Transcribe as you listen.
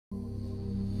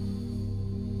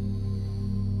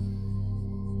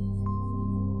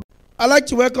I'd like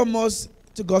to welcome us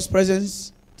to God's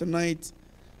presence tonight,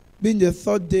 being the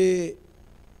third day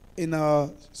in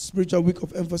our spiritual week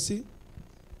of emphasis,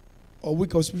 or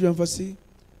week of spiritual emphasis.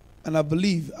 And I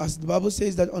believe, as the Bible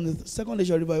says, that on the second day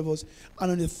shall revive us,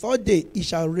 and on the third day he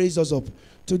shall raise us up.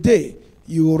 Today,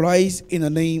 you will rise in the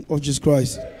name of Jesus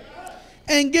Christ.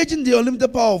 Engaging the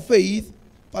unlimited power of faith,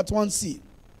 part 1C.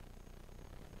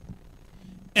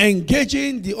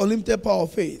 Engaging the unlimited power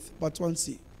of faith, part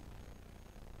 1C.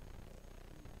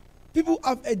 People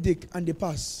have headache and they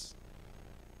pass.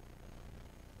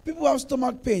 People have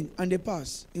stomach pain and they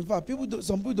pass. In fact,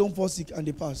 some people don't fall sick and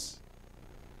they pass,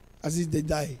 as if they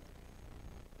die.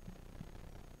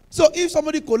 So if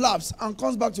somebody collapses and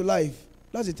comes back to life,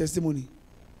 that's a testimony.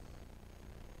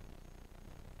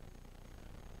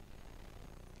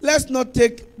 Let's not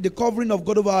take the covering of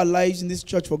God over our lives in this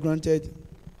church for granted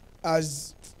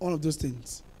as one of those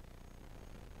things.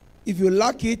 If you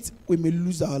lack it, we may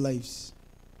lose our lives.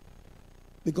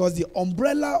 Because the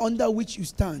umbrella under which you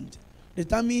stand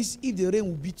determines if the rain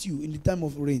will beat you in the time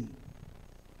of rain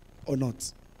or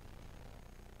not.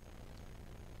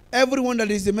 Everyone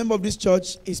that is a member of this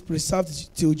church is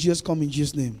preserved till Jesus comes in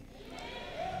Jesus' name.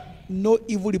 No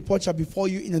evil report shall befall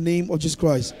you in the name of Jesus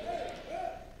Christ.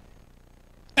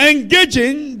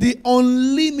 Engaging the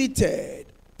unlimited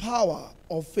power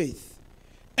of faith.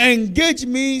 Engage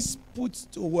means put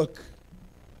to work.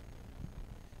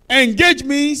 Engage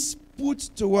means put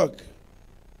to work.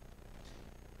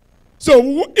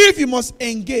 So if you must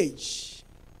engage,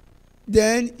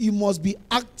 then you must be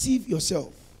active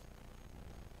yourself.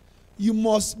 You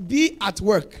must be at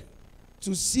work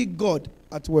to see God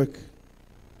at work.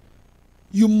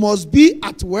 You must be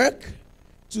at work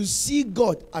to see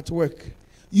God at work.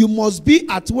 You must be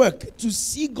at work to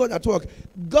see God at work.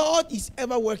 God is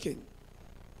ever working.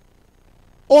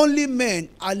 Only men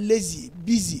are lazy,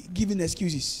 busy, giving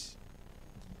excuses.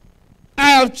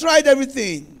 I have tried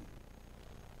everything.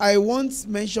 I once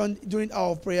mentioned during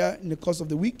our prayer in the course of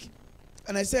the week,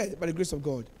 and I said, by the grace of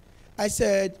God, I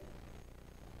said,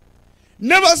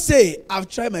 never say, I've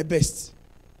tried my best.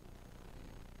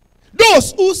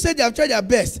 Those who say they have tried their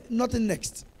best, nothing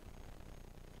next.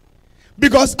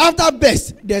 Because after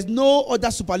best, there's no other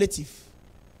superlative.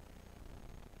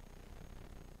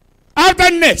 After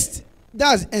next,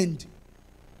 that's end.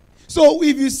 So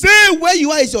if you say where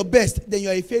you are is your best, then you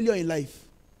are a failure in life.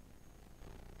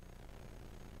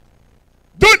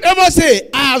 Don't ever say,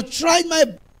 I have tried my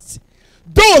best.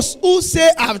 Those who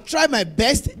say I have tried my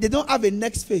best, they don't have a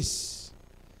next phase.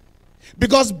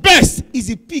 Because best is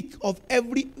the peak of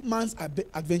every man's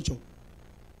adventure.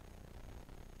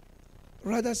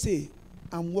 Rather say,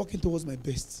 I'm walking towards my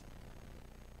best.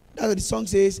 That's what the song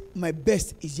says, my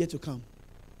best is yet to come.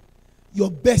 Your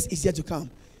best is yet to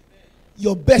come.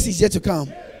 Your best is yet to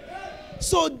come.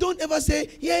 So don't ever say,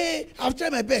 yeah, I've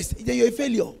tried my best. Then you're a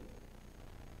failure.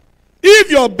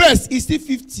 If your best is still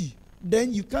 50,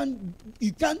 then you can't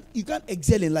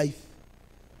excel in life.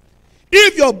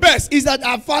 If your best is that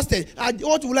I've fasted,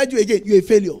 what will I do again? You're a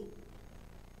failure.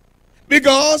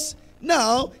 Because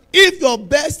now, if your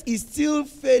best is still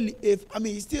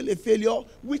still a failure,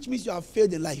 which means you have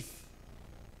failed in life.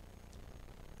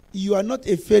 You are not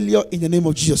a failure in the name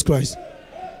of Jesus Christ.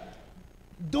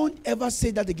 Don't ever say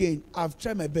that again. I've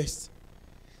tried my best.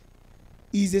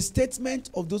 It is a statement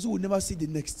of those who will never see the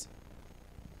next.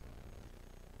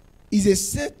 It is a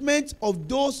statement of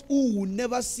those who will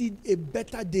never see a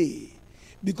better day.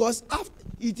 Because after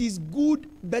it is good,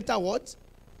 better what?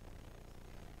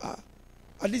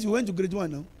 At least we went to grade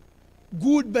 1 now.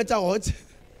 Good, better what?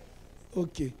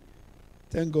 Okay.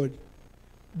 Thank God.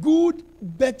 Good,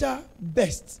 better,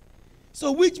 best.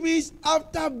 So which means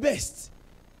after best,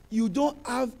 you don't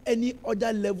have any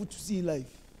other level to see in life.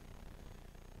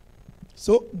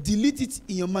 So delete it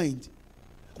in your mind.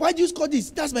 Why do you score this?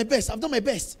 That's my best. I've done my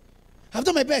best. I've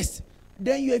done my best.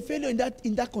 Then you're a failure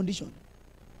in that condition.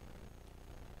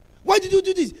 Why did you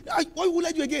do this? Why would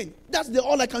I do again? That's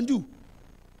all I can do.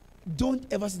 Don't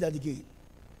ever say that again.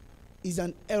 It's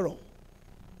an error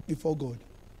before God.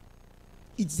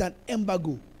 It's an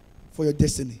embargo for your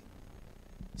destiny.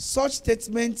 Such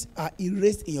statements are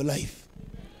erased in your life.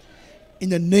 In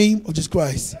the name of Jesus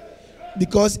Christ.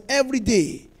 Because every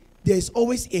day, there is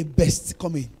always a best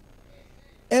coming.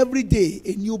 Every day,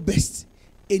 a new best.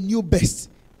 A new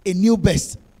best. A new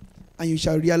best. And you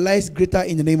shall realize greater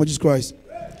in the name of Jesus Christ.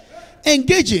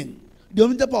 Engaging the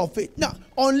unlimited power of faith. Now,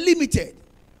 unlimited.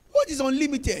 What is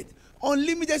unlimited?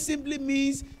 Unlimited simply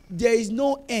means there is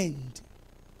no end.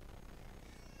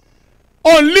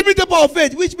 Unlimited power of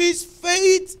faith, which means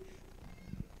faith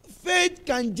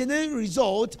can generate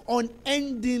result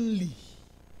unendingly.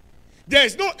 There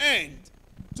is no end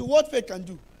to what faith can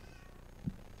do.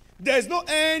 There is no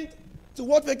end to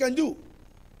what faith can do.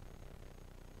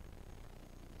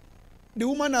 The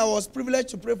woman I was privileged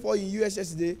to pray for in US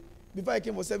yesterday, before I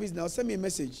came for service now, sent me a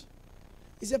message.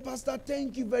 He said, Pastor,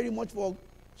 thank you very much for,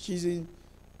 she's in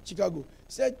Chicago.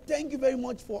 He said, thank you very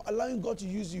much for allowing God to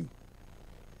use you.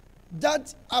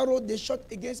 That arrow they shot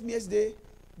against me yesterday,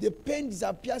 the pain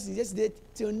disappeared since yesterday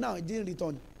till now. It didn't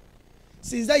return.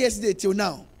 Since that yesterday till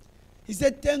now. He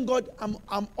said, thank God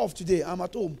I'm off today. I'm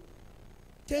at home.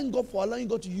 Thank God for allowing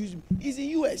God to use me. He's in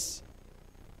US.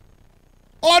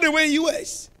 All the way in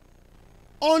US.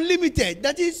 Unlimited.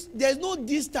 That is, there's no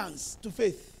distance to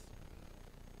faith.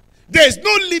 There's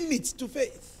no limit to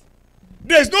faith.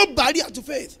 There's no barrier to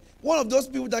faith. One of those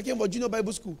people that came for Junior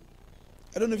Bible School,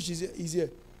 I don't know if he's here.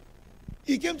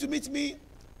 He came to meet me.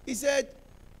 He said,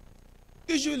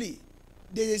 usually,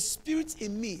 there's a spirit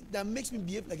in me that makes me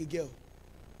behave like a girl.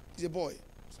 He's a boy.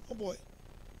 Small boy.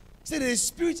 He said, there's a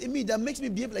spirit in me that makes me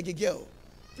behave like a girl.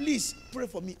 Please pray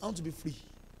for me. I want to be free.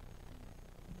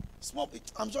 Small,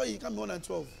 I'm sure he can't be more than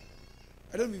 12.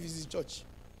 I don't know if he's in church.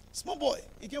 Small boy.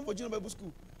 He came for Junior Bible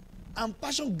School. And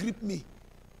passion gripped me.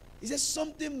 He said,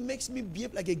 something makes me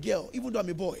behave like a girl, even though I'm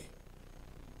a boy.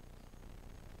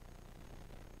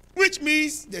 Which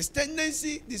means there's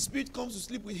tendency the spirit comes to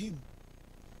sleep with him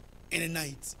in the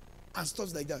night and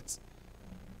stuff like that.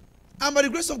 And by the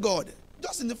grace of God,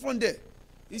 just in the front there,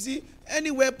 you see,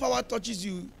 anywhere power touches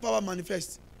you, power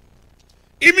manifests.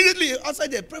 Immediately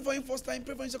outside there, pray for him first time,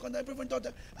 pray for him second time, pray for him third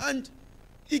time. And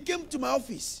he came to my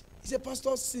office. He said,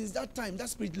 Pastor, since that time, that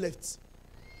spirit left.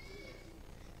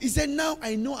 He said, now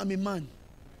I know I'm a man.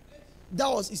 That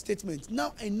was his statement.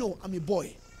 Now I know I'm a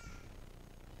boy.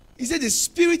 He said the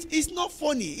spirit is not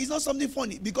funny. It's not something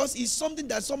funny because it's something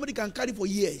that somebody can carry for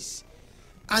years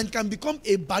and can become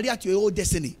a barrier to your whole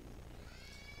destiny.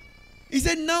 He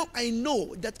said, now I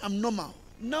know that I'm normal.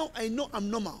 Now I know I'm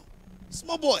normal.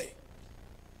 Small boy.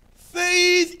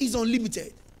 Faith is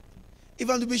unlimited. If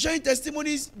I'm to be sharing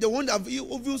testimonies, the one that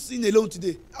you've seen alone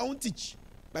today, I won't teach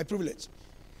by privilege.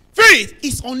 Faith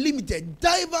is unlimited.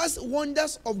 Diverse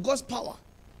wonders of God's power.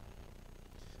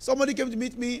 Somebody came to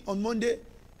meet me on Monday.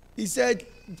 He said,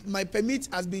 my permit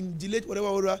has been delayed,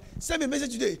 whatever. Send me a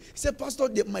message today. He said, Pastor,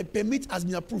 my permit has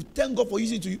been approved. Thank God for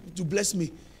using it to bless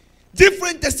me.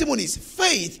 Different testimonies.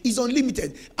 Faith is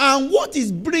unlimited. And what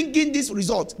is bringing this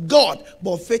result? God,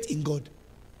 but faith in God.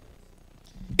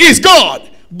 Is God,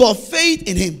 but faith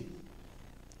in Him.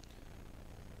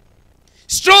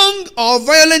 Strong or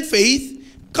violent faith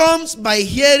comes by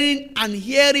hearing and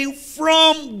hearing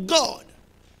from God.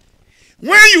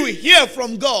 When you hear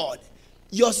from God,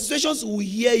 your situations will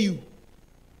hear you.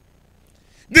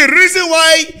 The reason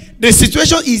why the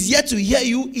situation is yet to hear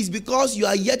you is because you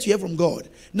are yet to hear from God.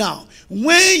 Now,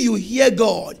 when you hear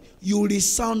God, you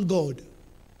resound God.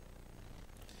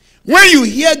 When you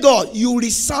hear God, you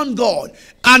resound God.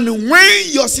 And when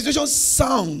your situation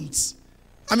sounds,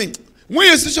 when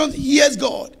your situation hears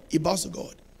God, it bows to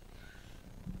God.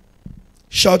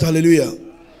 Shout hallelujah.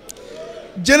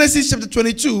 Genesis chapter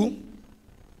 22.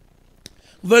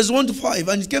 Verse 1 to 5.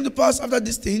 And it came to pass after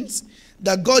these things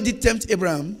that God did tempt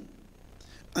Abraham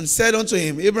and said unto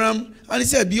him, Abraham, and he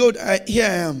said, behold, here I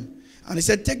am. And he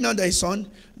said, take now thy son,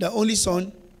 thy only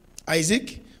son,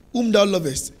 Isaac, whom thou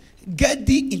lovest. Get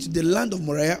thee into the land of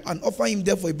Moriah and offer him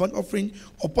there for a burnt offering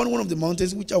upon one of the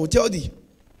mountains which I will tell thee.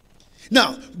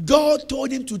 Now, God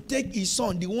told him to take his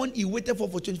son, the one he waited for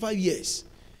 25 years,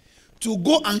 to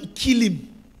go and kill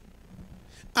him.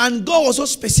 And God was so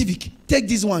specific. Take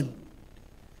this one.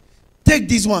 Take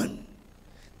this one.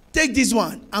 Take this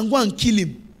one and go and kill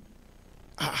him.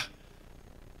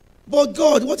 But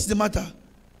God, what is the matter?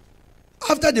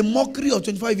 After the mockery of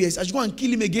 25 years, I should go and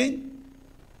kill him again?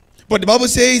 But the Bible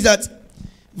says that,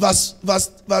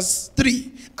 verse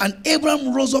 3, and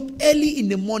Abraham rose up early in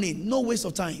the morning, no waste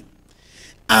of time,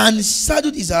 and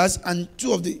saddled his ass and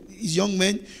two of his young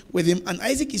men with him, and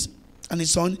Isaac and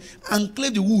his son, and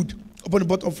clave the wood upon the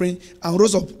burnt offering, and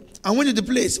rose up, and went to the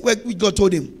place where God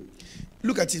told him.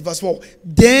 Look at it, verse 4.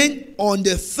 Then on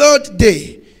the third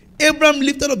day, Abraham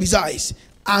lifted up his eyes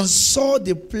and saw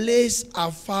the place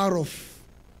afar off.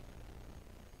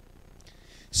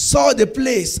 Saw the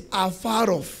place afar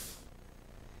off.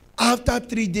 After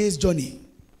 3 days' journey,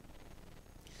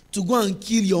 to go and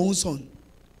kill your own son.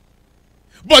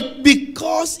 But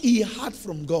because he heard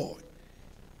from God,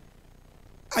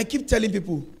 I keep telling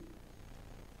people,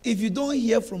 if you don't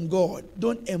hear from God,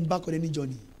 don't embark on any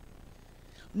journey.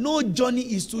 No journey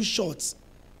is too short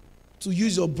to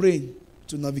use your brain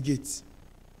to navigate.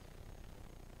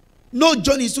 No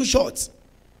journey is too short.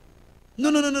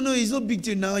 No. It's no big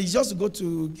deal now. It's just to go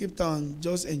to Cape Town,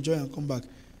 just enjoy and come back.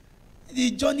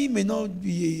 The journey may not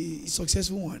be a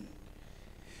successful one.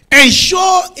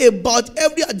 Ensure about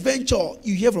every adventure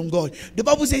you hear from God. The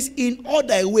Bible says, in all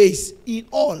thy ways, in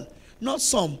all, not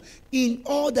some, in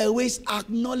all thy ways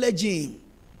acknowledge him.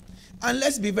 And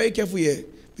let's be very careful here,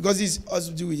 because this has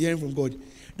to do with hearing from God.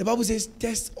 The Bible says,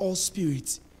 test all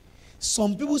spirits.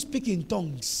 Some people speak in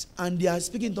tongues, and they are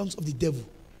speaking in tongues of the devil.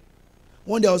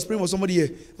 One day I was praying for somebody here.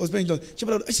 I was praying in tongues.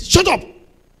 I said, shut up!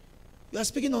 You are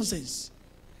speaking nonsense.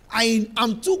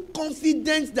 I'm too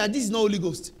confident that this is not Holy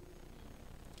Ghost.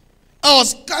 I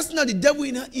was casting out the devil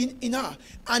in her,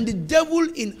 and the devil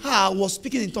in her was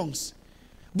speaking in tongues.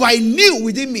 But I knew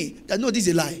within me that no, this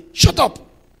is a lie. Shut up!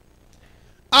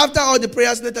 After all the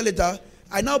prayers later,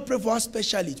 I now pray for her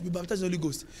specially to be baptized in the Holy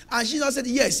Ghost. And she now said,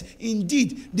 yes,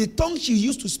 indeed, the tongue she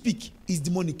used to speak is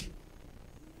demonic.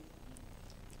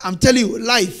 I'm telling you,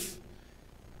 life.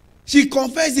 She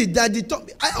confessed it that the tongue.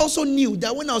 I also knew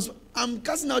that when I'm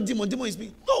casting out demon is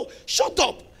speaking. No, shut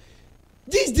up.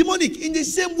 This is demonic. In the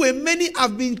same way, many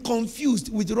have been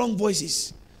confused with wrong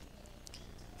voices.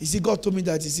 You see, God told me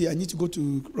that, you see, I need to go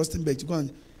to Rustenburg to go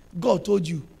and. God told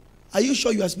you, are you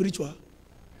sure you are spiritual?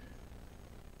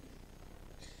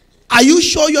 Are you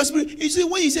sure you are spiritual? You see,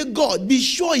 when you say God, be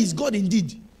sure it's God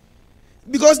indeed.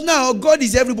 Because now, God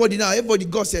is everybody now. Everybody,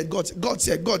 God said, God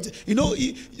said, God. You know,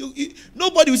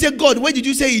 nobody will say, God, where did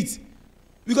you say it?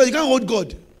 Because you can't hold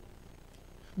God.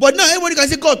 But now, everybody can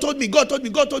say, God told me, God told me,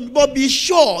 God told me. But be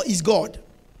sure it's God.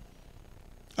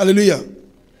 Hallelujah.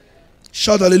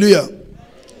 Shout hallelujah.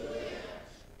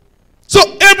 So,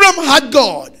 Abraham had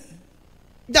God.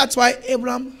 That's why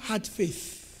Abraham had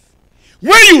faith.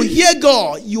 When you hear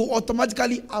God, you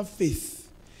automatically have faith.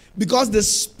 Because the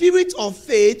spirit of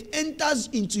faith enters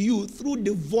into you through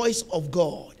the voice of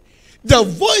God. The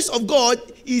voice of God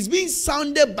is being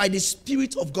sounded by the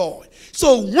Spirit of God.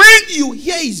 So when you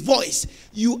hear his voice,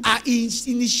 you are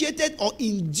initiated or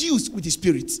induced with the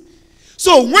Spirit.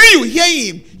 So when you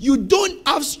hear him, you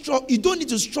don't need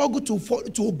to struggle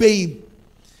to obey him.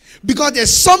 Because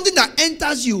there's something that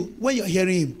enters you when you're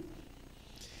hearing him.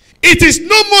 It is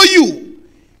no more you.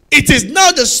 It is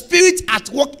now the Spirit at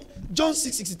work. John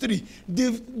 6:63.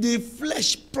 The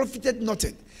flesh profited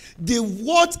nothing. The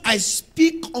words I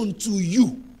speak unto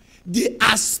you, they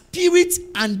are spirit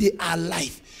and they are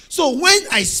life. So when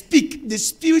I speak, the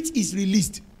spirit is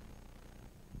released.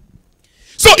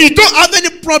 So you don't have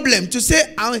any problem to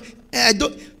say, I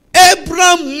don't.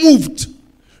 Abraham moved.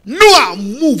 Noah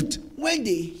moved when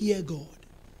they hear God.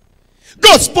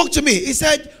 God spoke to me. He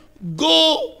said,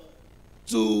 go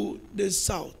to the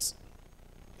south.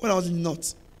 When I was in the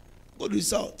north, go to the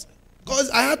south. Because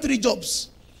I had 3 jobs.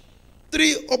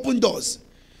 3 open doors.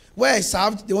 Where I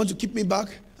served, they want to keep me back.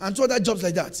 And 2 other jobs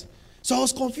like that. So I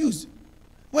was confused.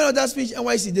 When others finished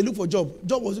NYC, they look for job.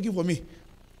 Job was looking for me.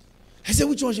 I said,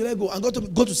 which one should I go? And God told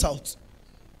me, go to south.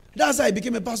 That's how I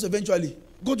became a pastor eventually.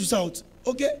 Go to south.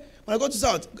 Okay? When I got to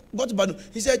south, go to Banu.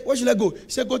 He said, where should I go? He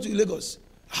said, go to Lagos.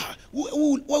 What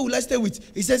will I stay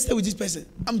with? He said, stay with this person.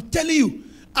 I'm telling you.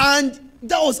 And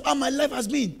that was how my life has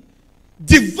been.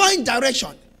 Divine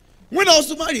direction. When I was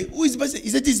to marry, who is the person? He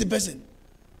said, this is the person.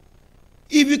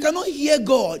 If you cannot hear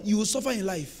God, you will suffer in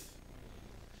life.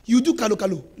 You do kalo.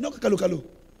 You know kalo.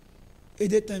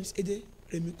 Ede times Ede,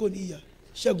 Remiko Iya,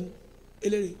 Shagun,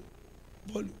 Elere,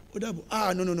 Bolu,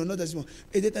 Odabo. No, not that one.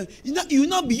 Ede times. You will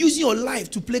not be using your life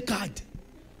to play card.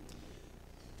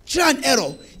 Try and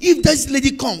error. If this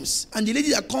lady comes, and the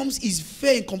lady that comes is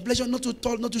fair in complexion, not too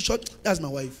tall, not too short, that's my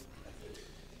wife.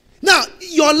 Now,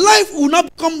 your life will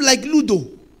not become like Ludo.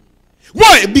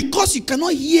 Why? Because you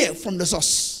cannot hear from the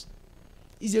source.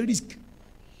 It's a risk.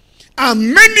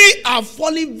 And many are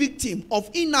falling victim of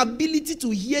inability to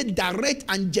hear direct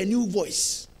and genuine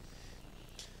voice.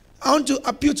 I want to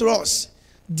appeal to us.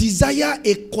 Desire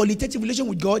a qualitative relation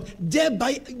with God,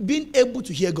 thereby being able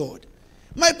to hear God.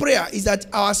 My prayer is that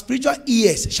our spiritual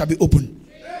ears shall be open.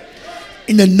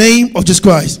 In the name of Jesus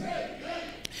Christ.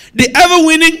 The ever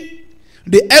winning,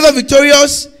 the ever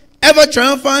victorious, ever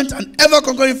triumphant, and ever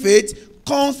conquering faith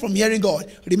comes from hearing God.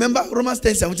 Remember Romans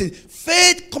 10:17.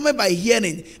 Faith cometh by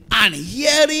hearing, and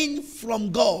hearing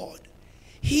from God.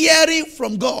 Hearing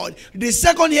from God. The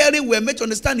second hearing we're made to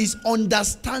understand is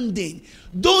understanding.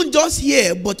 Don't just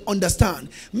hear, but understand.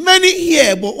 Many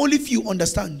hear, but only few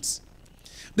understand.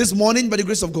 This morning, by the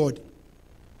grace of God,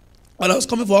 while I was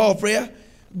coming for our prayer,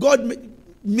 God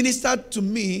ministered to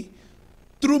me,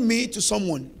 through me to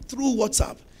someone, through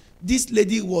WhatsApp. This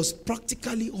lady was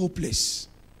practically hopeless.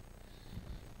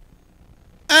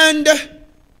 And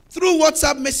through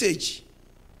WhatsApp message,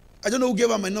 I don't know who gave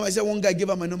her my number. I said one guy gave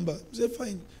her my number. I said,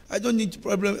 fine. I don't need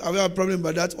problem. I have a problem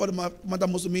about that. What matters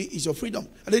most to me is your freedom.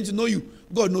 I don't need to know you.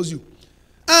 God knows you.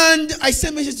 And I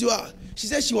sent message to her. She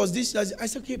said she was this. I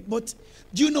said, okay, but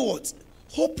do you know what?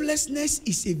 Hopelessness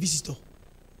is a visitor.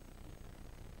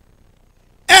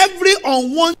 Every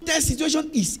unwanted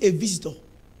situation is a visitor.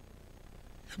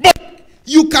 But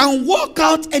you can walk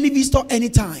out any visitor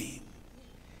anytime.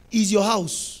 Is your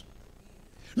house.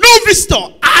 No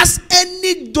visitor has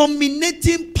any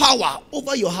dominating power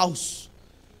over your house.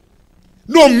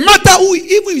 No matter who,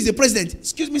 even if he's the president.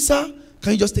 Excuse me, sir,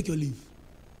 can you just take your leave?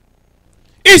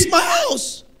 It's my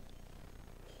house.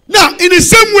 Now, in the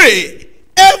same way,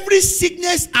 every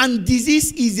sickness and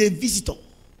disease is a visitor.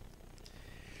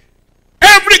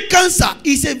 Every cancer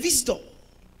is a visitor.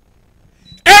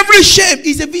 Every shame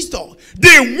is a visitor.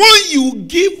 The one you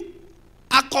give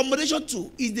accommodation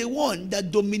to is the one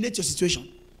that dominates your situation.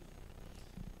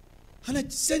 And I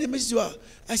sent a message to her.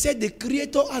 I said, the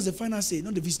creator has the final say,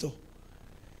 not the visitor.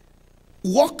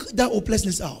 Walk that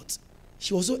hopelessness out.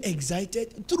 She was so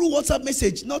excited through WhatsApp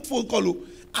message, not phone call.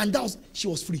 And she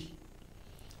was free.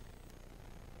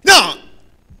 Now,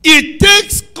 it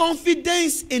takes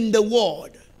confidence in the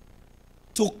word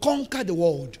to conquer the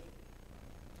world.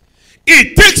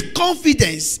 It takes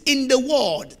confidence in the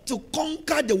word to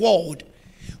conquer the world.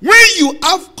 When you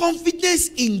have confidence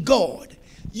in God,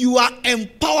 you are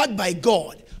empowered by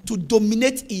God to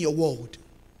dominate in your world.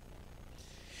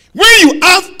 When you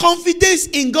have confidence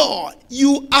in God,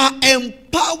 you are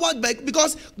empowered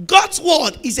because God's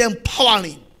word is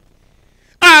empowering.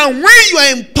 And when you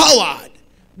are empowered,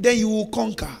 then you will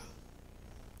conquer.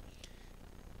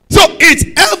 So it's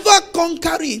ever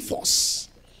conquering force,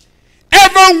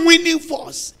 ever winning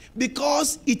force,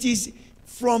 because it is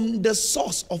from the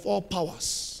source of all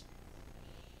powers.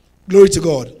 Glory to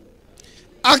God.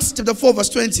 Acts chapter 4 verse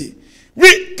 20.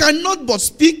 We cannot but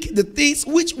speak the things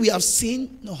which we have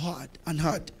seen nor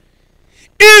heard.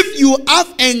 If you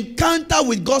have encounter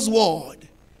with God's word,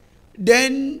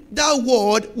 then that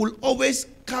word will always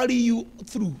carry you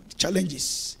through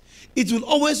challenges. It will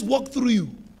always walk through you.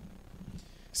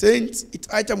 Saints,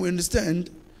 it's high time we understand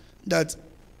that,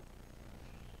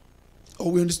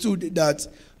 or we understood that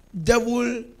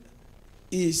devil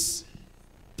is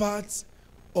part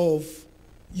of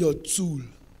your tool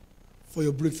for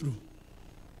your breakthrough.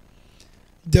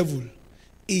 Devil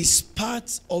is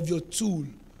part of your tool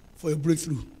for your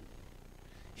breakthrough.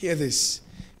 Hear this.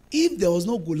 If there was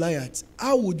no Goliath,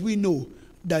 how would we know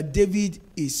that David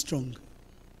is strong?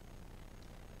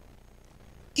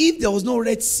 If there was no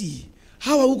Red Sea,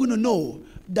 how are we going to know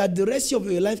that the rest of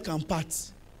your life can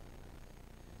part?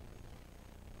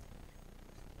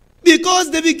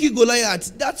 Because David killed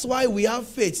Goliath, that's why we have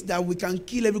faith that we can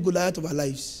kill every Goliath of our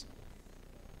lives.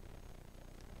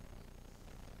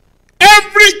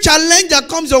 Every challenge that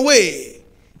comes your way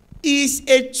is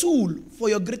a tool for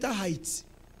your greater height.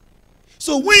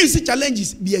 So when you see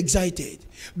challenges, be excited.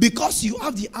 Because you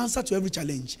have the answer to every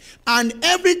challenge. And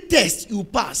every test you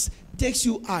pass takes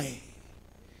you high.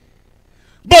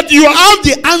 But you have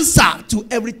the answer to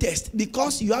every test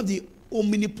because you have the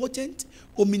omnipotent,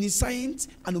 omniscient,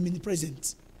 and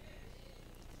omnipresent.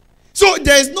 So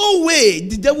there is no way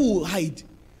the devil will hide.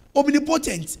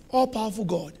 Omnipotent, all-powerful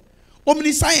God.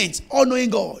 Omniscient, all-knowing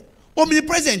God.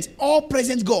 Omnipresent,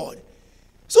 all-present God.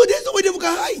 So there's no way the devil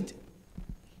can hide.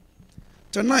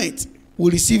 Tonight,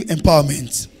 we'll receive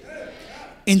empowerment.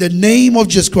 In the name of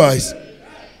Jesus Christ.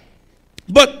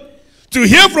 But to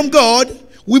hear from God,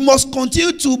 we must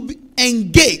continue to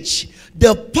engage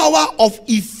the power of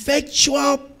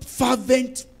effectual,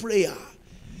 fervent prayer.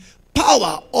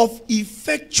 Power of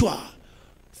effectual,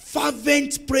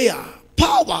 fervent prayer.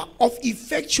 Power of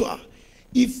effectual.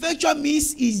 Effectual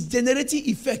means is generating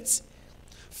effect.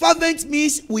 Fervent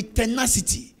means with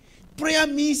tenacity. Prayer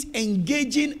means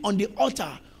engaging on the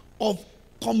altar of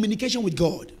communication with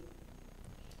God.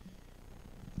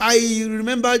 I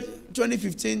remember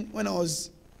 2015 when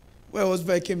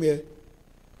I came here.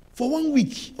 For 1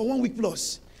 week or 1 week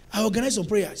plus, I organized some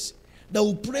prayers that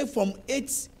will pray from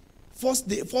 8, first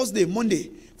day,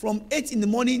 Monday, from 8 in the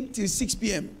morning till 6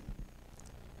 p.m.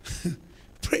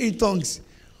 Pray in tongues.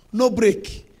 No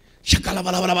break.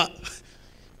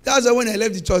 That's why when I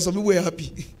left the church, some people were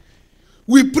happy.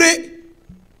 We pray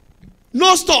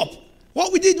no stop.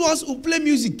 What we did was we play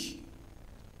music.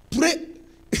 Pray.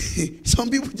 Some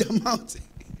people jam out.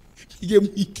 You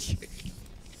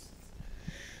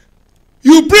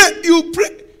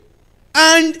pray.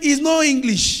 And it's no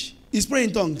English. It's praying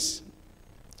in tongues.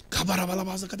 Some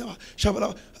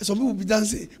people will be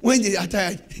dancing. When they are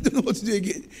tired, they don't know what to do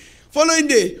again. Following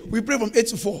day, we pray from 8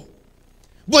 to 4.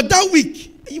 But that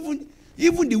week,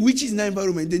 even the witches in that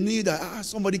environment, they knew that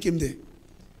somebody came there.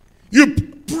 You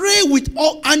pray with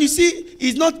all, and you see,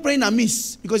 it's not praying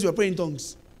amiss because you are praying in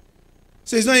tongues.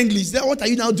 So it's not English. Then what are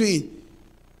you now doing?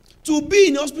 To be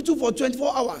in the hospital for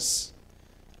 24 hours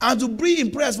and to be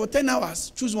in prayers for 10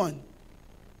 hours, choose one.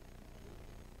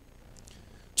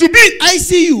 To be in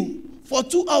ICU for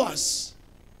 2 hours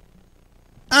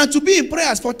and to be in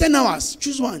prayers for 10 hours,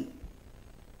 choose one.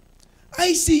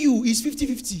 ICU is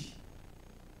 50-50.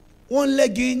 One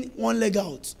leg in, one leg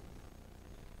out.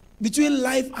 Between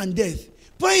life and death.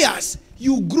 Prayers,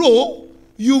 you grow,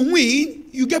 you win,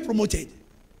 you get promoted.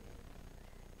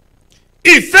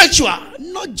 Effectual,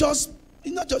 not just.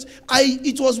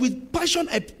 It was with passion,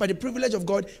 by the privilege of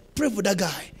God, pray for that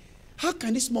guy. How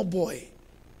can this small boy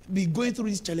be going through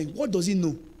this challenge? What does he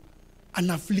know? An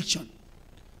affliction.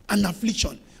 An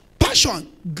affliction.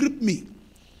 Passion gripped me.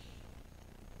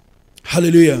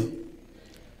 Hallelujah.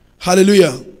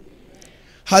 Hallelujah.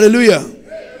 Hallelujah.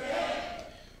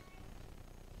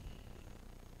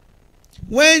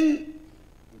 When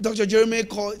Dr. Jeremy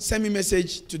sent me a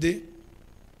message today,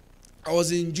 I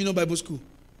was in junior Bible school.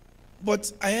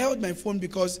 But I held my phone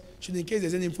because, in case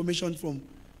there's any information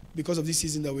because of this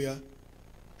season that we are.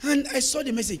 And I saw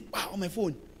the message, on my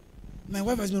phone. My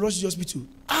wife has been rushed to the hospital.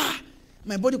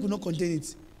 My body could not contain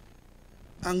it.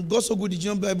 And God so good, the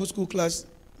junior Bible school class,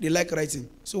 they like writing.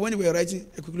 So when we were writing,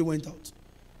 I quickly went out.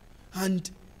 And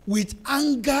with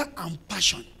anger and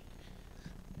passion,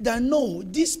 that no,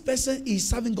 this person is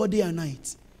serving God day and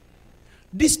night.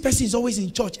 This person is always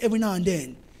in church every now and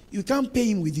then. You can't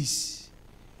pay him with this.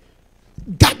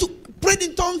 Got to pray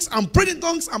in tongues and pray in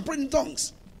tongues and pray in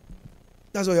tongues.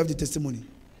 That's why you have the testimony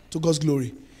to God's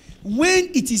glory. When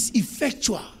it is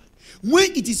effectual,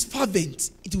 when it is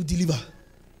fervent, it will deliver.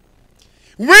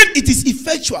 When it is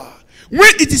effectual,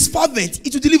 when it is fervent,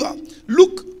 it will deliver.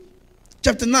 Luke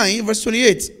chapter 9, verse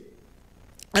 28.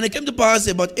 And it came to pass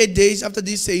about 8 days after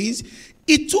these sayings,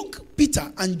 he took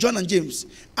Peter and John and James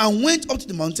and went up to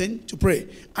the mountain to pray.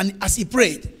 And as he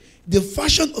prayed, the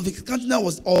fashion of his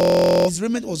countenance his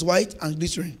raiment was white and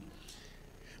glittering.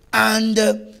 And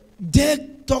there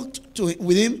talked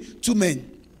with him 2 men.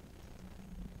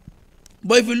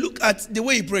 But if you look at the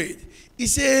way he prayed, he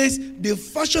says the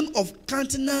fashion of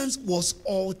countenance was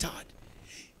altered.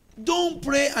 Don't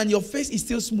pray and your face is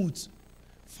still smooth.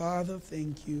 Father,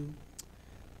 thank you.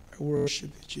 I worship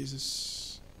you,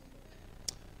 Jesus.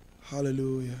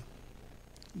 Hallelujah.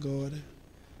 God,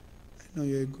 I know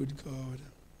you're a good God.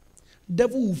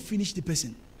 Devil will finish the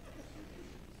person.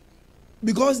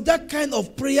 Because that kind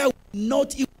of prayer will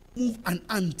not even move an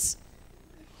ant.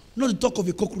 Not to talk of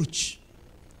a cockroach.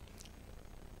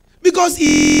 Because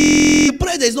if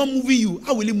prayer that is not moving you,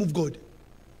 how will it move God?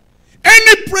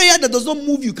 Any prayer that does not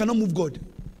move you cannot move God.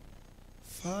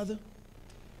 Father,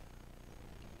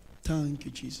 thank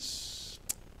you, Jesus.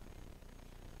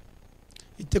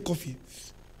 You take coffee.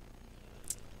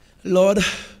 Lord,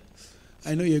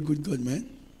 I know you're a good God, man.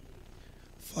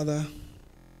 Father,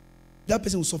 that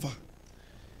person will suffer.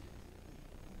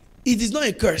 It is not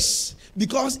a curse,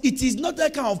 because it is not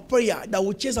that kind of prayer that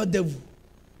will chase out devil.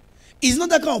 It's not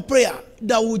that kind of prayer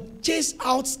that will chase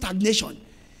out stagnation.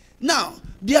 Now,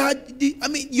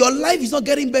 your life is not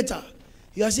getting better.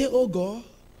 You are saying, oh God,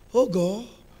 oh God,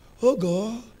 oh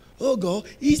God, oh God.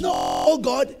 It's not, oh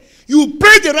God. You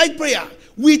pray the right prayer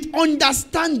with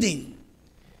understanding.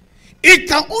 It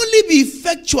can only be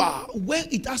effectual when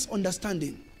it has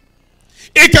understanding.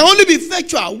 It can only be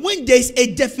effectual when there is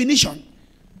a definition.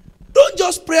 Don't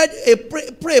just pray a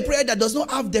prayer that does not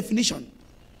have definition.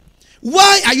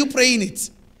 Why are you praying it?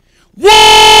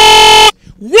 What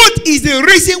is the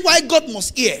reason why God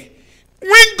must hear?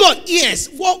 When God hears,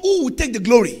 who will take the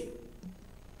glory?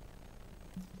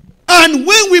 And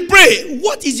when we pray,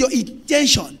 what is your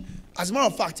intention? As a matter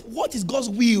of fact, what is God's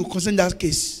will concerning that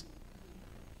case?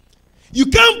 You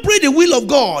can't pray the will of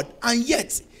God and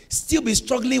yet still be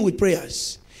struggling with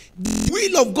prayers. The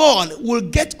will of God will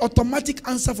get automatic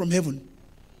answer from heaven.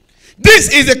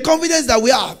 This is the confidence that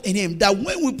we have in him, that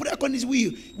when we pray according to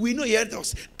his will, we know he hears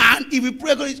us. And if we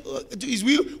pray according to his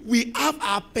will, we have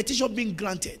our petition being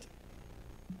granted.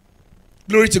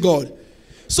 Glory to God.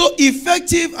 So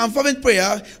effective and fervent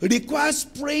prayer requires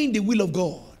praying the will of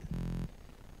God.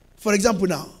 For example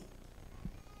now,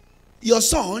 your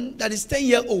son that is 10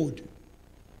 years old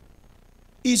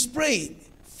is praying,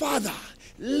 Father,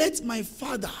 let my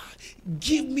father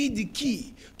give me the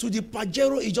key to the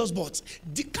Pajero he just bought.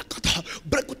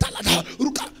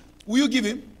 Will you give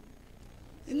him?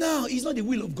 No, it's not the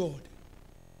will of God.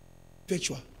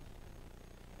 Effectual.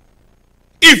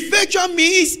 Effectual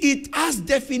means it has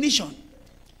definition.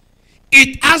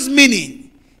 It has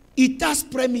meaning. It has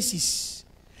premises.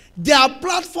 There are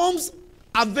platforms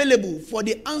available for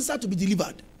the answer to be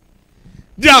delivered.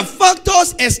 There are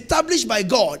factors established by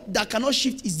God that cannot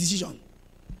shift his decision.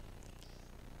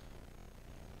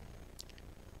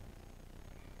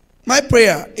 My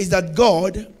prayer is that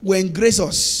God will grace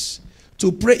us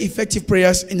to pray effective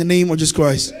prayers in the name of Jesus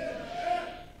Christ.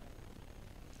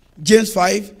 James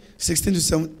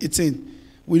 5:16-18.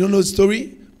 We don't know the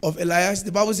story of Elias.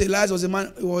 The Bible says Elias was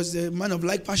a man of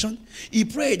like passion. He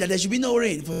prayed that there should be no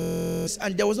rain,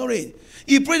 and there was no rain.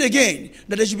 He prayed again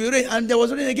that there should be rain, and there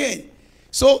was rain again.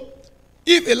 So,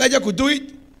 if Elijah could do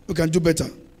it, we can do better.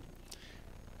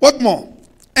 What more?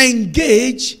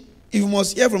 Engage, if you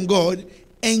must hear from God,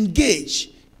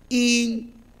 engage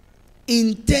in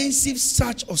intensive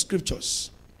search of scriptures.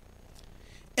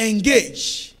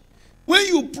 Engage. When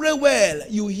you pray well,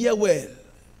 you hear well.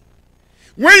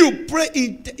 When you pray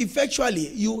effectually,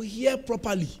 you hear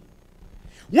properly.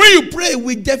 When you pray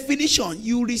with definition,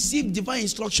 you receive divine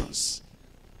instructions.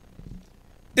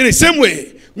 In the same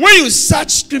way, when you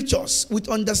search scriptures with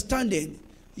understanding,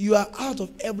 you are out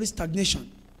of every stagnation.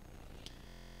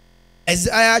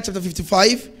 Isaiah chapter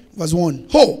 55, verse 1.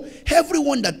 Ho,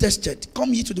 everyone that tested,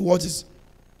 come ye to the waters.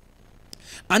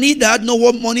 And he that had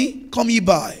no money, come ye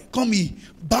buy. Come ye,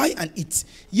 buy and eat.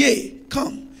 Yea,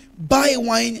 come, buy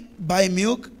wine, buy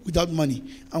milk, without money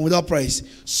and without price.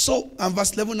 So, and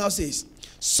verse 11 now says,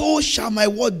 so shall my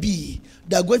word be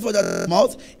that goeth forth out of the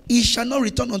mouth. It shall not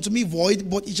return unto me void,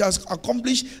 but it shall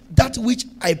accomplish that which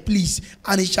I please,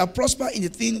 and it shall prosper in the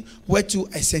thing whereto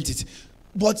I sent it.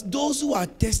 But those who are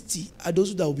thirsty are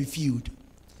those that will be filled.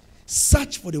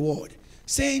 Search for the word.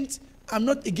 Saints, I'm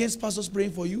not against pastors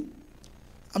praying for you.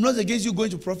 I'm not against you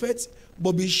going to prophets,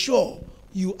 but be sure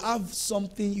you have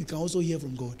something you can also hear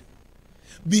from God.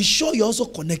 Be sure you're also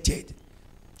connected.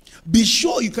 Be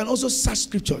sure you can also search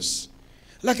scriptures.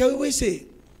 Like I always say,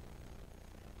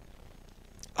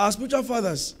 our spiritual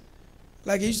fathers,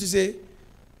 like I used to say,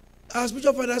 our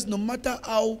spiritual fathers, no matter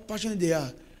how passionate they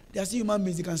are still human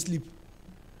beings, they can sleep.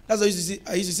 That's what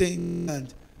I used to say in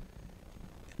England.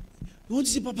 You want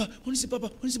to see Papa? Want to see Papa?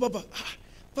 Want to see Papa? Ah,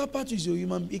 Papa too is your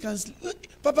human being. He can sleep.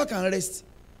 Papa can rest.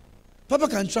 Papa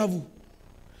can travel.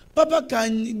 Papa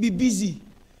can be busy.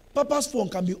 Papa's phone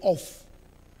can be off.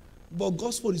 But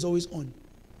God's phone is always on.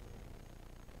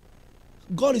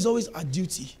 God is always at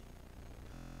duty.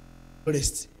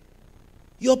 Rest.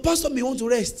 Your pastor may want to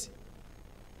rest.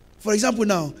 For example,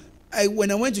 now,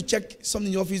 when I went to check something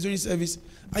in the office during service,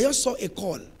 I just saw a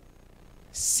call.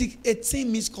 18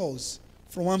 missed calls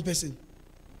from one person.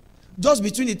 Just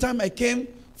between the time I came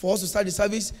for us to start the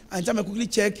service and the time I quickly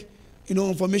check,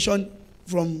 information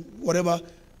from whatever,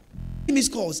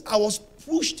 missed calls. I was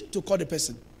pushed to call the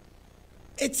person.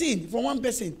 18 from one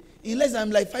person in less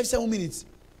than like 5-7 minutes.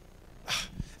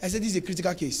 I said, this is a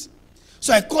critical case.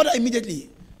 So I called her immediately.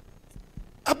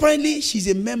 Apparently, she's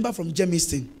a member from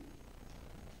Jemiston.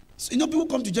 So, people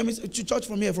come to church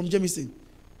from here, from Jemiston,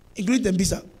 including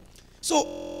Tembisa.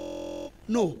 So,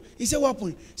 no. He said, what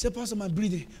happened? He said, Pastor, my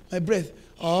breathing, my breath.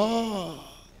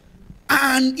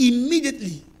 And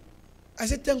immediately, I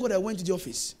said, thank God I went to the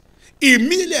office.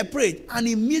 Immediately I prayed, and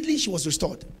immediately she was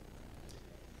restored.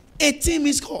 18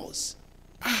 missed calls.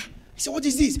 He said, what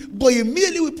is this? But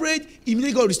immediately we prayed,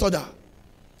 immediately God restored her.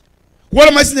 What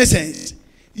am I saying in essence?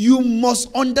 You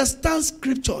must understand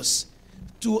scriptures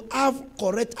to have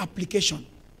correct application.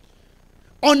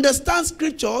 Understand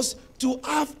scriptures to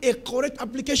have a correct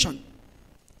application.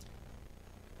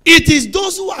 It is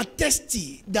those who are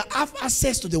thirsty that have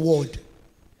access to the word.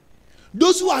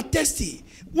 Those who are thirsty,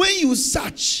 when you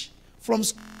search from,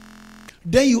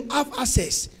 then you have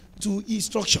access to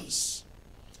instructions.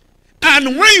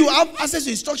 And when you have access to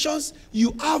instructions,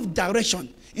 you have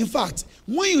direction. In fact,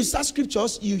 when you search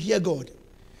scriptures, you hear God.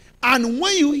 And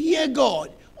when you hear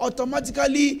God,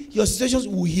 automatically your situations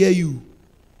will hear you.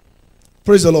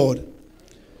 Praise the Lord.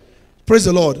 Praise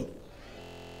the Lord.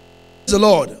 Praise the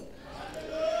Lord.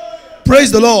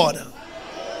 Praise the Lord.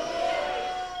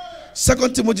 2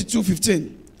 Timothy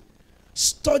 2:15.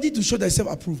 Study to show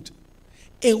thyself approved.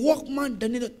 A workman that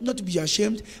need not to be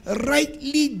ashamed,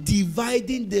 rightly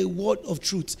dividing the word of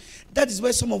truth. That is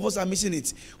where some of us are missing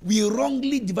it. We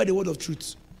wrongly divide the word of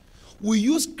truth. We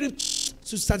use scriptures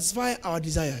to satisfy our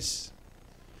desires.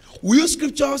 We use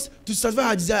scriptures to satisfy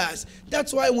our desires.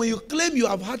 That's why when you claim you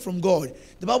have heard from God,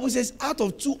 the Bible says, out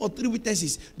of 2 or 3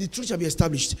 witnesses, the truth shall be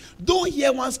established. Don't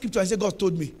hear one scripture and say, God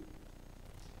told me.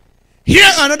 Hear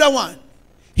another one.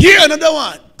 Hear another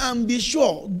one. And be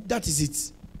sure that is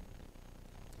it.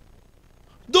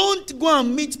 Don't go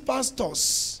and meet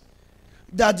pastors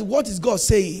that what is God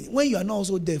saying when you are not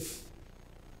also deaf.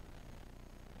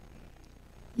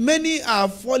 Many are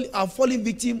falling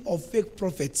victim of fake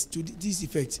prophets to this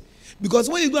effect. Because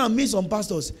when you go and meet some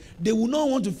pastors, they will not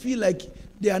want to feel like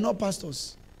they are not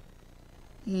pastors.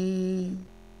 You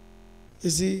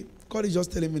see, God is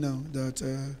just telling me now that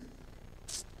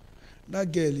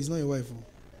that girl is not your wife.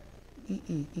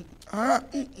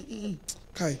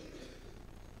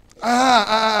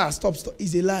 Stop.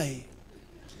 It's a lie.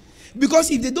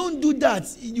 Because if they don't do that,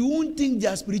 you won't think they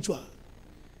are spiritual.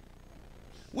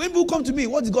 When people come to me,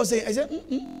 what did God say? I said,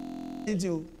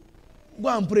 go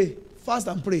and pray. Fast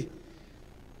and pray.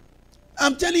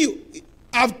 I'm telling you,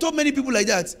 I've told many people like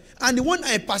that. And the one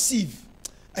I perceive,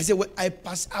 I say, well,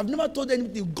 I've never told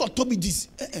anything. God told me this.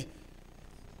 It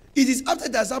is after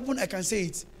that has happened, I can say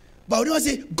it. But I would never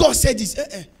say, God said this.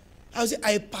 I will say,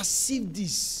 I perceive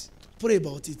this. Pray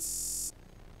about it.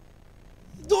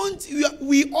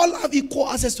 We all have equal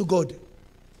access to God.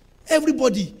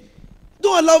 Everybody.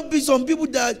 Don't allow some people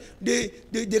that they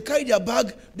carry their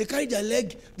bag, they carry their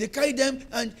leg, they carry them,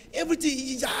 and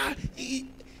everything.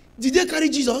 Did they carry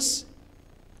Jesus?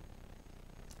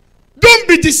 Don't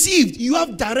be deceived. You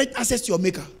have direct access to your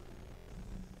Maker.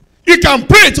 You can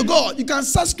pray to God. You can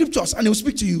search scriptures and He will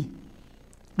speak to you.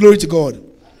 Glory to God.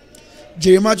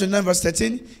 Jeremiah 29 verse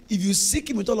 13. If you seek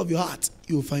Him with all of your heart,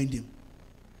 you will find Him.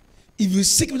 If you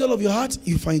seek Him with all of your heart,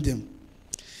 you will find Him.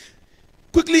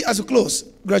 Quickly, as we close,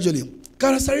 gradually.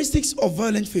 Characteristics of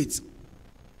violent faith.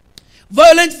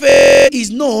 Violent faith is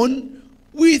known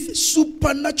with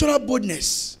supernatural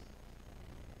boldness.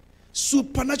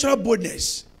 Supernatural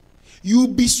boldness. You will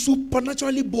be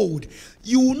supernaturally bold.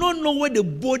 You will not know where the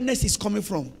boldness is coming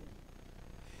from.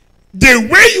 The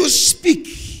way you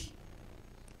speak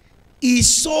is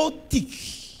so thick.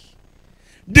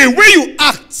 The way you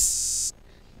act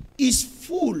is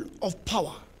full of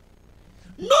power.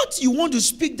 Not you want to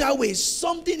speak that way.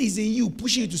 Something is in you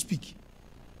pushing you to speak.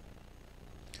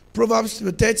 Proverbs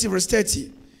 30 verse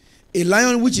 30. A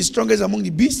lion which is strongest among the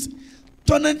beasts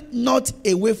turneth not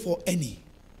away for any.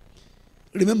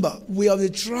 Remember, we are the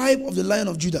tribe of the Lion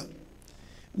of Judah.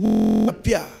 When we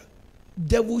appear,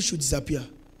 devil should disappear.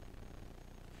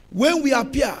 When we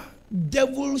appear,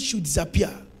 devil should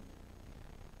disappear.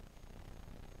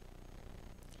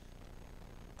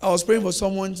 I was praying for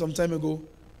someone some time ago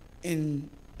in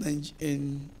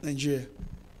Nigeria,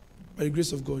 by the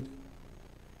grace of God.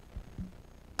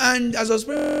 And as I was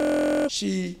praying,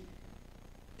 she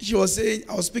was saying,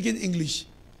 I was speaking English.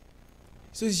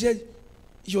 So she said,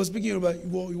 she was speaking Yoruba.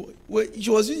 She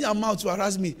was using her mouth to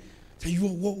harass me. Say,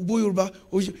 Yoruba.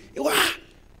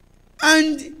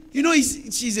 And you know,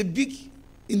 she's a big,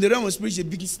 in the realm of spirit, she's a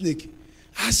big snake.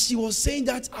 As she was saying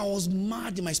that, I was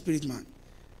mad in my spirit, man.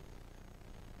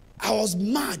 I was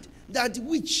mad. That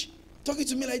witch talking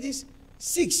to me like this,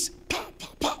 6,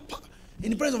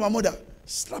 in the presence of my mother,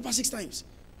 slap her 6 times.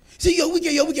 Say, you're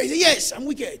wicked, you're wicked. I say, yes, I'm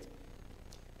wicked.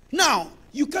 Now,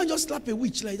 you can't just slap a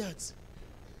witch like that.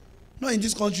 Not in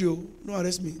this country, oh. Don't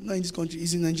arrest me. Not in this country.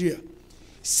 It's in Nigeria.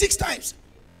 6 times.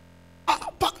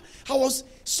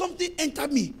 Something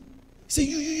entered me. Say,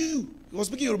 you. You was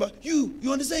speaking Yoruba. You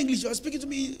understand English. You are speaking to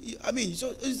me. I mean,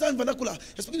 so you understand vernacular.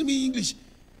 You're speaking to me in English.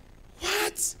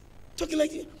 What? Talking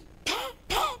like this.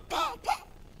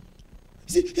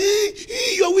 He said,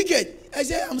 hey, you're wicked. I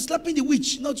said, I'm slapping the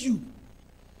witch, not you.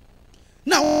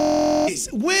 Now,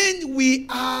 when we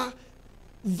are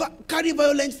carrying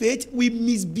violent faith, we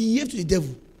misbehave to the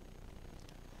devil.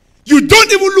 You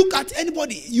don't even look at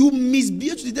anybody. You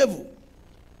misbehave to the devil.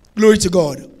 Glory to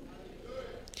God.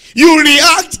 You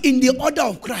react in the order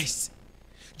of Christ.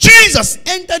 Jesus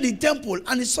entered the temple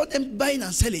and he saw them buying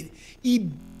and selling. He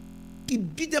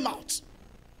beat them out.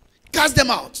 Cast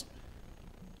them out.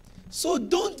 So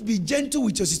don't be gentle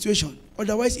with your situation.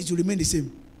 Otherwise it will remain the same.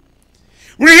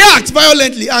 React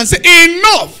violently and say,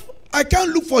 enough. I can't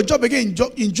look for a job again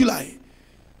in July.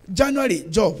 January,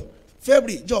 job.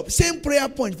 February, job. Same prayer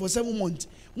point for 7 months.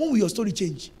 When will your story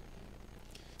change?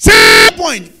 Same prayer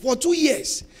point for 2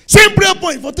 years. Same prayer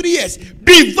point for 3 years.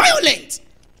 Be violent.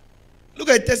 Look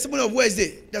at the testimony of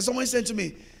Wednesday that someone sent to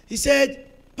me. He said,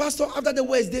 Pastor, after the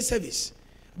Wednesday service,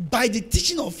 by the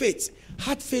teaching of faith,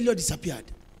 heart failure disappeared.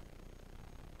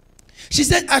 She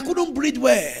said, I couldn't breathe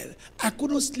well. I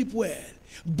couldn't sleep well.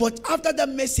 But after that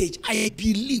message, I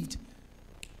believed.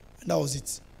 And that was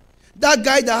it. That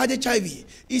guy that had HIV,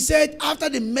 he said, after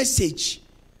the message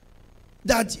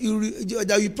that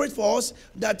you prayed for us,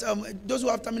 that those who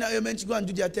have terminal ailments go and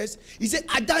do their test, he said,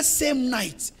 at that same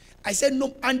night, I said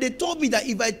no. And they told me that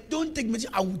if I don't take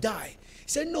medicine, I will die. He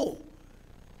said, no.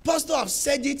 Pastor have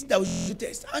said it, that we should do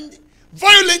test. And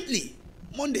violently,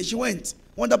 Monday, she went,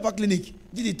 Wonder Park Clinic,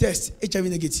 did the test, HIV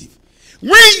negative.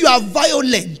 When you are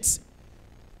violent,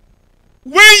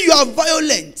 When you are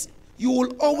violent, you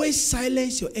will always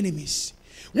silence your enemies.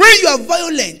 When you are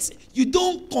violent, you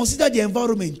don't consider the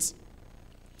environment.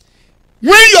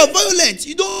 When you are violent,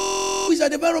 you don't consider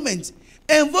the environment.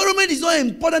 Environment is not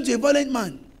important to a violent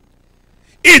man.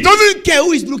 He doesn't care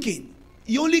who is looking.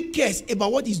 He only cares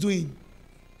about what he's doing.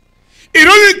 He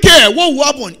doesn't care what will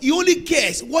happen. He only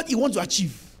cares what he wants to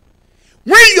achieve.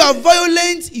 When you are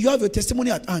violent, you have your testimony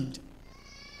at hand.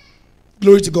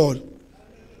 Glory to God.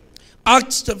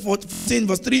 Acts 14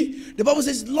 verse 3, the Bible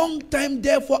says, long time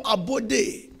therefore abode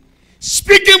they,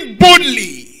 speaking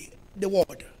boldly the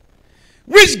word,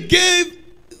 which gave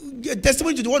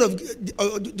testimony to the word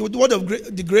of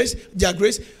the grace, their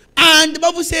grace. And the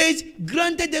Bible says,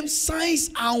 granted them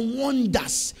signs and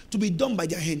wonders to be done by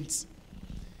their hands.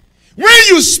 When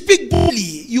you speak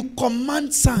boldly, you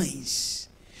command signs.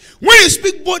 When you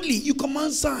speak boldly, you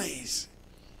command signs.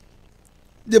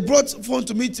 They brought phone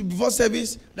to me before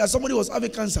service that somebody was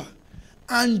having cancer.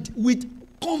 And with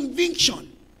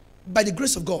conviction, by the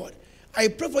grace of God, I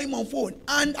prayed for him on phone.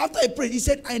 And after I prayed, he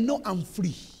said, I know I'm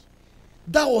free.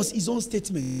 That was his own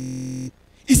statement.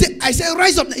 I said,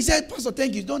 rise up. He said, Pastor,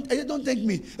 thank you. Don't thank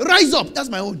me. Rise up. That's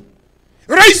my own.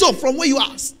 Rise up from where you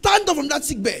are. Stand up from that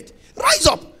sick bed. Rise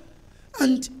up.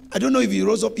 And I don't know if he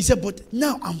rose up. He said, but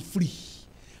now I'm free.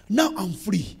 Now I'm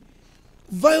free.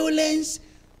 Violence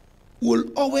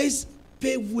will always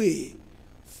pave way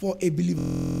for a believer.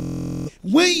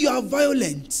 When you are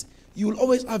violent, you will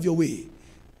always have your way.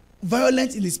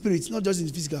 Violent in the spirit, not just in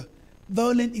the physical.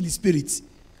 Violent in the spirit.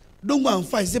 Don't go and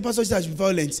fight. Say, Pastor, I should be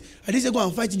violent. I didn't say go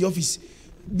and fight in the office.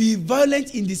 Be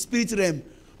violent in the spirit realm.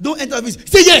 Don't enter the office.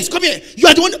 Say, yes, come here. You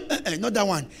are the one. Not that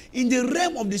one. In the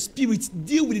realm of the spirit,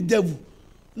 deal with the devil.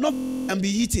 Not and be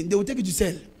eaten. They will take you to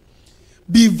cell.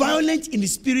 Be violent in the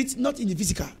spirit, not in the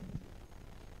physical.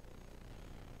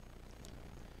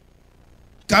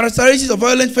 Characteristics of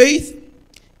violent faith.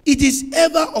 It is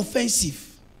ever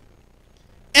offensive.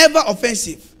 Ever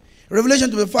offensive.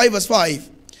 Revelation 25 verse 5.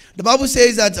 The Bible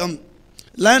says that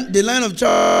the Lion of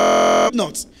tribe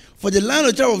not. For the Lion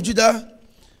of tribe of Judah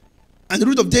and the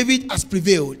root of David has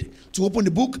prevailed to open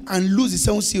the book and loose the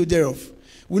seven seal thereof.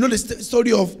 We know the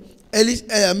story of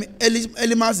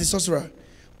Elymas the sorcerer.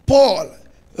 Paul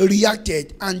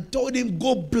reacted and told him,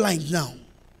 go blind now.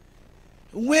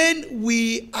 When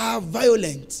we are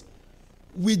violent,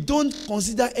 we don't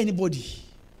consider anybody.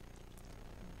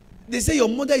 They say your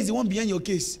mother is the one behind your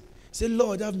case. Say,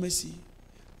 Lord, have mercy.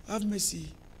 Have mercy.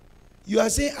 You are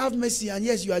saying, have mercy, and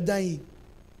yes, you are dying.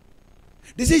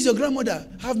 They say it's your grandmother.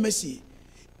 Have mercy.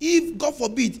 If, God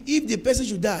forbid, if the person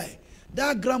should die,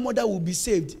 that grandmother will be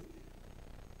saved.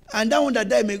 And that one that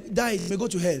died may go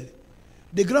to hell.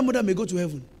 The grandmother may go to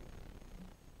heaven.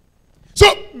 So,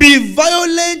 be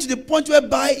violent to the point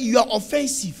whereby you are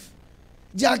offensive.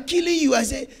 They are killing you. I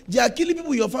say, they are killing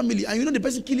people in your family. And you know the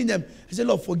person killing them. I say,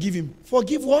 Lord, forgive him.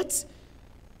 Forgive what?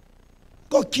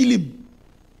 God, kill him.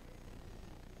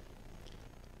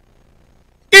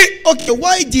 Okay,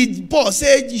 why did Paul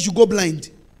say you should go blind?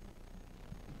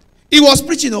 He was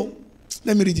preaching, oh.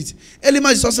 Let me read it.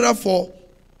 Elymas the sorcerer, for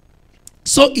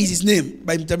so is his name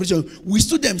by interpretation,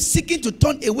 withstood them, seeking to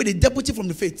turn away the deputy from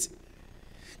the faith.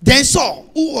 Then Saul,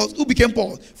 who became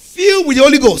Paul, filled with the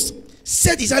Holy Ghost,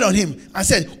 set his hand on him and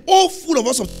said, O full of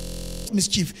us of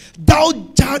mischief, thou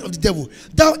child of the devil,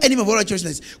 thou enemy of all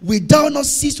righteousness, will thou not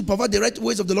cease to pervert the right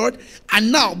ways of the Lord?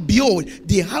 And now, behold,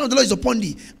 the hand of the Lord is upon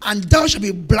thee, and thou shalt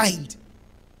be blind.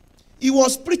 He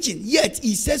was preaching, yet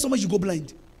he said so much you go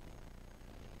blind.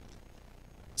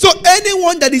 So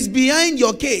anyone that is behind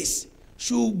your case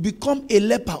should become a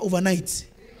leper overnight.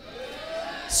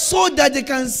 So that they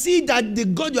can see that the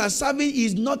God you are serving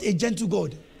is not a gentle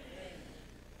God.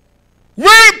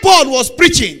 When Paul was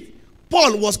preaching,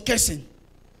 Paul was cursing.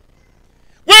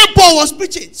 When Paul was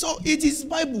preaching, so it is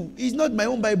Bible. It's not my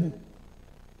own Bible.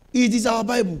 It is our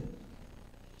Bible.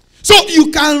 So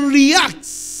you can react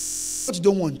what you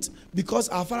don't want. Because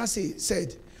our father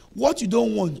said, what you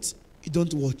don't want, you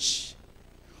don't watch.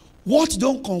 What you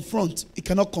don't confront, you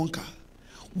cannot conquer.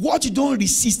 What you don't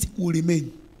resist will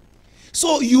remain.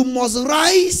 So you must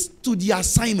rise to the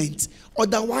assignment.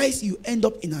 Otherwise, you end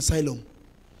up in asylum.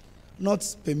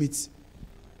 Not permit.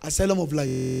 Asylum of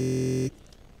life.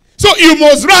 So you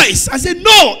must rise and say,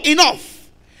 no, enough.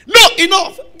 No,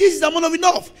 enough. This is the amount of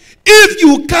enough. If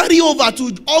you carry over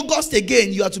to August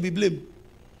again, you are to be blamed.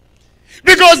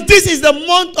 Because this is the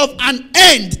month of an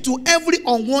end to every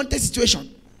unwanted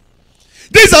situation.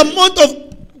 This is a month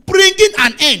of bringing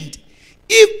an end.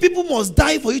 If people must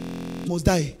die for you, they must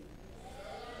die.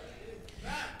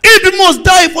 If they must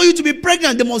die for you to be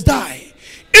pregnant, they must die.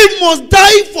 It must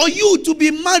die for you to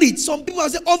be married. Some people are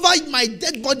saying, over my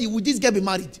dead body, will this girl be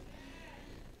married?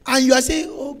 And you are saying,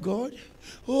 oh God,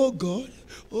 oh God,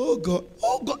 oh God,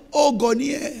 oh God, oh God,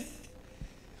 yeah.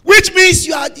 Which means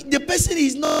you are, the person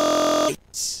is not.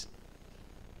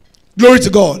 Glory to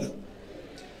God.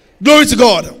 Glory to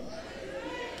God.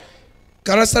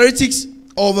 Characteristics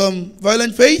of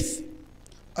violent faith,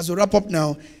 as we wrap up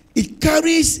now, it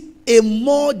carries a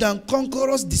more than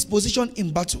conqueror's disposition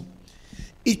in battle.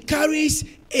 It carries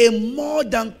a more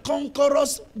than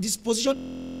conqueror's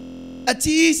disposition. That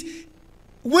is,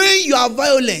 when you are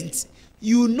violent,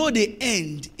 you know the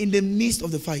end in the midst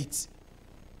of the fight.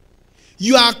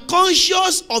 You are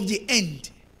conscious of the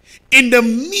end in the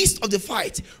midst of the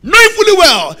fight, knowing fully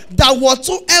well that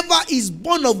whatsoever is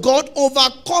born of God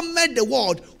overcometh the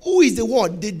world. Who is the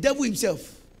world? The devil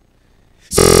himself.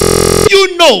 So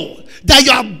you know that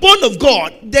you are born of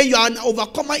God, then you are an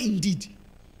overcomer indeed.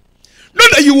 Not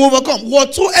that you will overcome.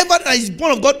 Whatsoever that is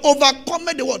born of God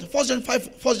overcometh the world. 1 John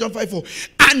 5:4.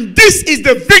 And this is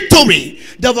the victory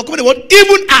that overcometh the world,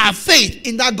 even our faith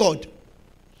in that God.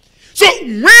 So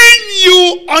when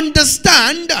you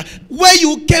understand where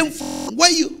you came from,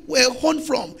 where you were born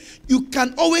from, you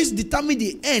can always determine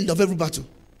the end of every battle.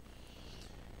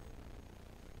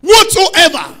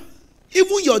 Whatsoever,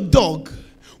 even your dog,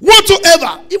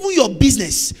 whatsoever, even your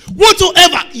business,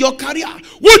 whatsoever, your career,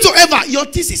 whatsoever, your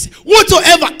thesis,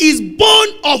 whatsoever is born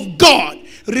of God.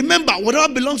 Remember,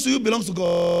 whatever belongs to you belongs to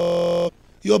God.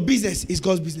 Your business is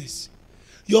God's business.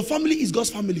 Your family is God's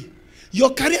family.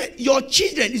 Your career, your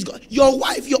children is God. Your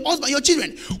wife, your husband, your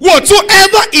children.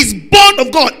 Whatsoever is born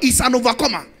of God is an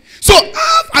overcomer. So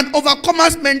have an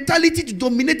overcomer's mentality to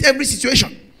dominate every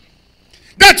situation.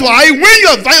 That's why when you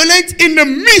are violent in the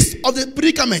midst of the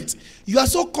predicament, you are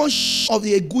so conscious of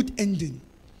a good ending.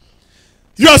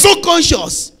 You are so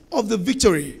conscious of the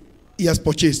victory he has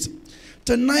purchased.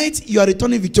 Tonight you are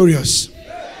returning victorious.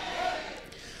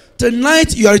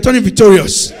 Tonight you are returning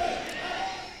victorious.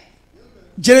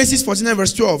 Genesis 49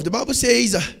 verse 12. The Bible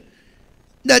says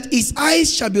that his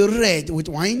eyes shall be red with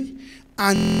wine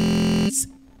and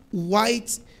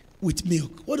white with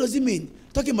milk. What does it mean?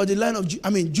 Talking about the line of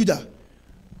Judah.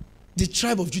 The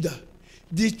tribe of Judah.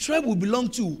 The tribe we belong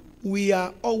to, we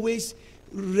are always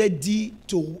ready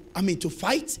to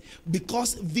fight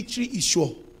because victory is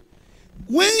sure.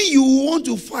 When you want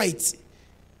to fight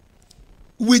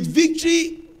with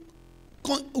victory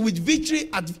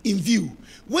in view,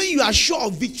 when you are sure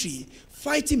of victory,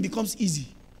 fighting becomes easy.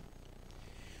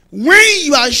 When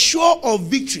you are sure of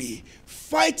victory,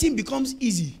 fighting becomes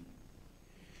easy.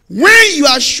 When you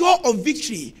are sure of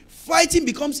victory, fighting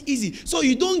becomes easy. So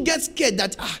you don't get scared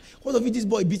that, what if this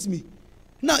boy beats me?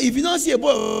 Now, if you don't see a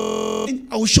boy,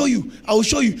 I will show you.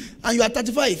 And you are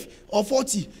 35 or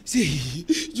 40. Say,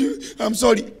 I'm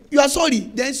sorry. You are sorry.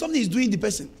 Then something is doing the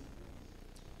person.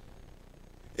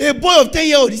 A boy of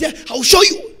 10-year-old, he said, I will show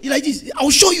you. He like this. I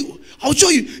will show you.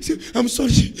 Say, I'm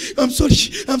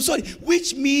sorry.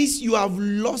 Which means you have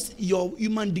lost your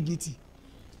human dignity.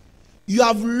 You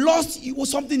have lost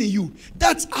something in you.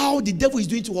 That's how the devil is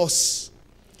doing to us.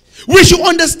 We should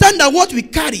understand that what we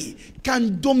carry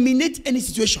can dominate any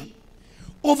situation.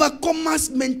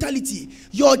 Overcomers mentality.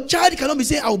 Your child cannot be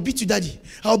saying, I'll beat you, daddy.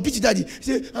 I'll beat you, daddy.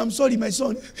 Say, I'm sorry, my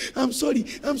son. I'm sorry.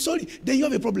 Then you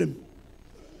have a problem.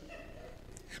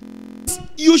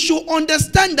 You should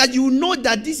understand that you know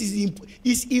that this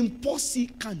is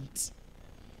impossible.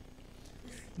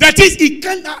 That is, it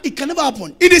can never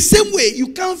happen. In the same way, you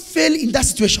can't fail in that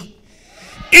situation.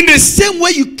 In the same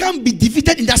way, you can't be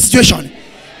defeated in that situation.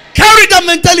 Carry that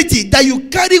mentality that you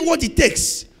carry what it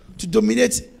takes to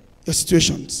dominate your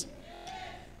situations.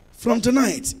 From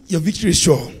tonight, your victory is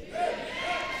sure.